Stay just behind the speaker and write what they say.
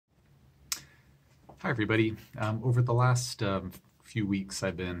Hi, everybody. Over the last few weeks,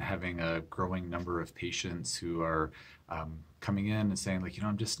 I've been having a growing number of patients who are coming in and saying, like,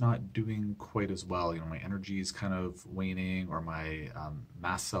 I'm just not doing quite as well. My energy is kind of waning, or my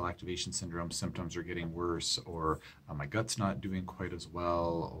mast cell activation syndrome symptoms are getting worse, or my gut's not doing quite as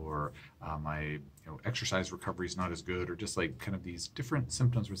well, or my exercise recovery is not as good, or just like kind of these different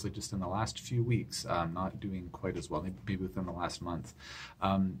symptoms where it's like just in the last few weeks, not doing quite as well, maybe within the last month.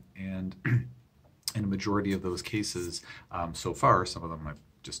 And in a majority of those cases so far, some of them I've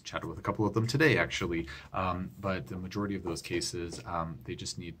just chatted with a couple of them today actually, but the majority of those cases, they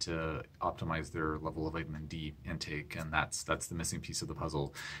just need to optimize their level of vitamin D intake, and that's the missing piece of the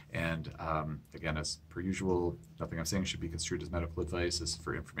puzzle. And again, as per usual, nothing I'm saying should be construed as medical advice. This is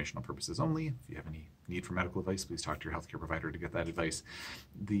for informational purposes only. If you have any need for medical advice, please talk to your healthcare provider to get that advice.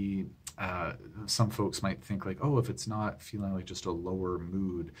 Some folks might think like, oh, if it's not feeling like just a lower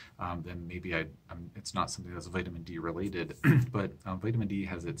mood, then maybe it's not something that's vitamin D related. But vitamin D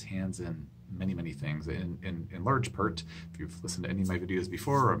has its hands in many things. In large part, if you've listened to any of my videos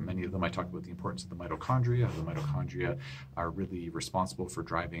before, or many of them, I talk about the importance of the mitochondria. The mitochondria are really responsible for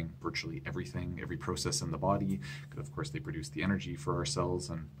driving virtually everything, every process in the body, because of course they produce the energy for our cells,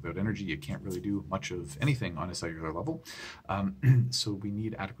 and without energy you can't really do much of anything on a cellular level. So we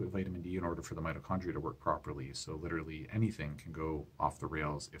need adequate vitamin D in order for the mitochondria to work properly. So literally anything can go off the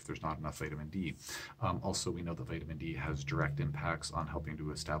rails if there's not enough vitamin D. Also, we know that vitamin D has direct impacts on helping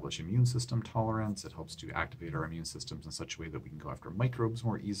to establish immune system tolerance. It helps to activate our immune systems in such a way that we can go after microbes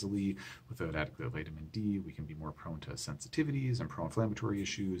more easily. Without adequate vitamin D, we can be more prone to sensitivities and pro-inflammatory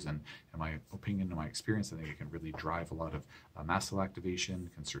issues. And in my opinion, in my experience, I think it can really drive a lot of mast cell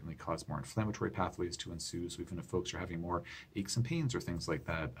activation, can certainly cause more inflammatory pathways to ensue. So even if folks are having more aches and pains or things like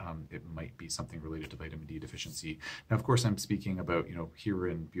that, it might be something related to vitamin D deficiency. Now, of course, I'm speaking about, here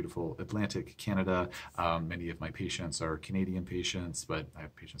in beautiful Atlantic Canada. Many of my patients are Canadian patients, but I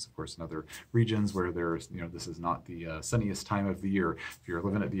have patients, of course, in other regions where there's, this is not the sunniest time of the year. If you're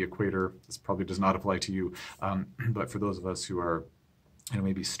living at the equator, this probably does not apply to you. But for those of us who are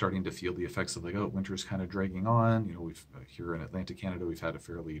maybe starting to feel the effects of like, oh, winter's kind of dragging on. We've here in Atlantic Canada, we've had a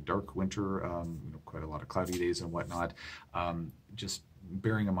fairly dark winter, quite a lot of cloudy days and whatnot. Just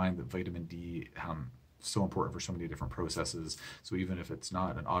bearing in mind that vitamin D so important for so many different processes. So even if it's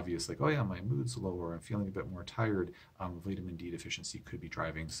not an obvious like, oh yeah, my mood's lower, I'm feeling a bit more tired, vitamin D deficiency could be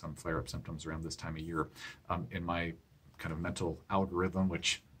driving some flare-up symptoms around this time of year. In my kind of mental algorithm,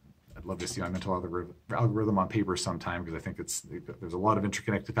 which I'd love to see my mental algorithm on paper sometime, because I think there's a lot of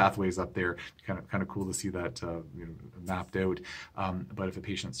interconnected pathways up there. Kind of cool to see that mapped out. But if a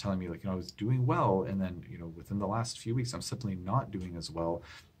patient's telling me like, I was doing well, and then within the last few weeks I'm simply not doing as well.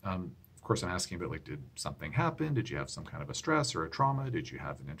 Of course, I'm asking about like, did something happen? Did you have some kind of a stress or a trauma? Did you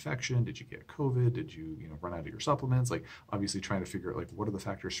have an infection? Did you get COVID? Did you run out of your supplements? Like, obviously trying to figure out like, what are the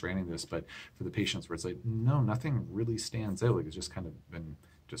factors surrounding this? But for the patients where it's like, no, nothing really stands out. Like, it's just kind of been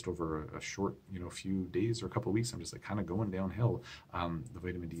just over a short, few days or a couple of weeks, I'm just like kind of going downhill. The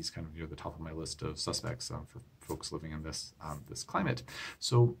vitamin D is kind of near the top of my list of suspects for folks living in this climate.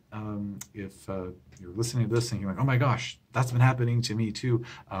 So if you're listening to this thinking like, oh my gosh, that's been happening to me too,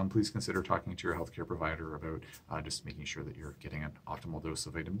 please consider talking to your healthcare provider about just making sure that you're getting an optimal dose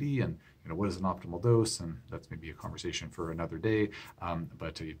of vitamin D. And what is an optimal dose? And that's maybe a conversation for another day.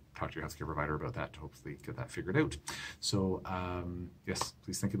 But to talk to your healthcare provider about that to hopefully get that figured out. So yes,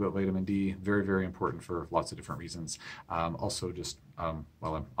 please think about vitamin D. Very important for lots of different reasons. Also, just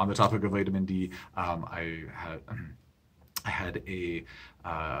while I'm on the topic of vitamin D, I had a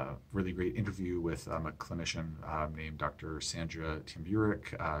really great interview with a clinician named Dr. Sandra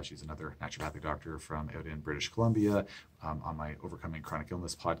Timburik. She's another naturopathic doctor from out in British Columbia. On my Overcoming Chronic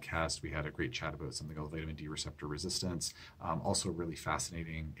Illness podcast, we had a great chat about something called vitamin D receptor resistance. Also a really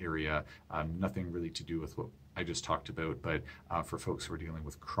fascinating area. Nothing really to do with what I just talked about, but for folks who are dealing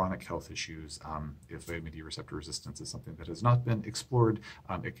with chronic health issues, if vitamin D receptor resistance is something that has not been explored,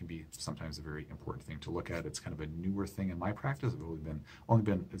 it can be sometimes a very important thing to look at. It's kind of a newer thing in my practice.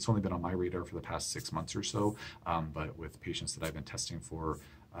 It's only been on my radar for the past 6 months or so, but with patients that I've been testing for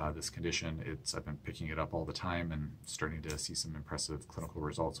this condition, I've been picking it up all the time and starting to see some impressive clinical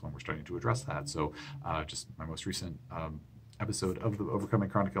results when we're starting to address that. So just my most recent episode of the Overcoming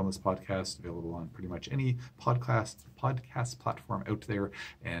Chronic Illness podcast, available on pretty much any podcast platform out there,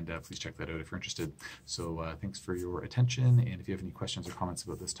 and please check that out if you're interested. So thanks for your attention, and if you have any questions or comments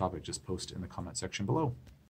about this topic, just post in the comment section below.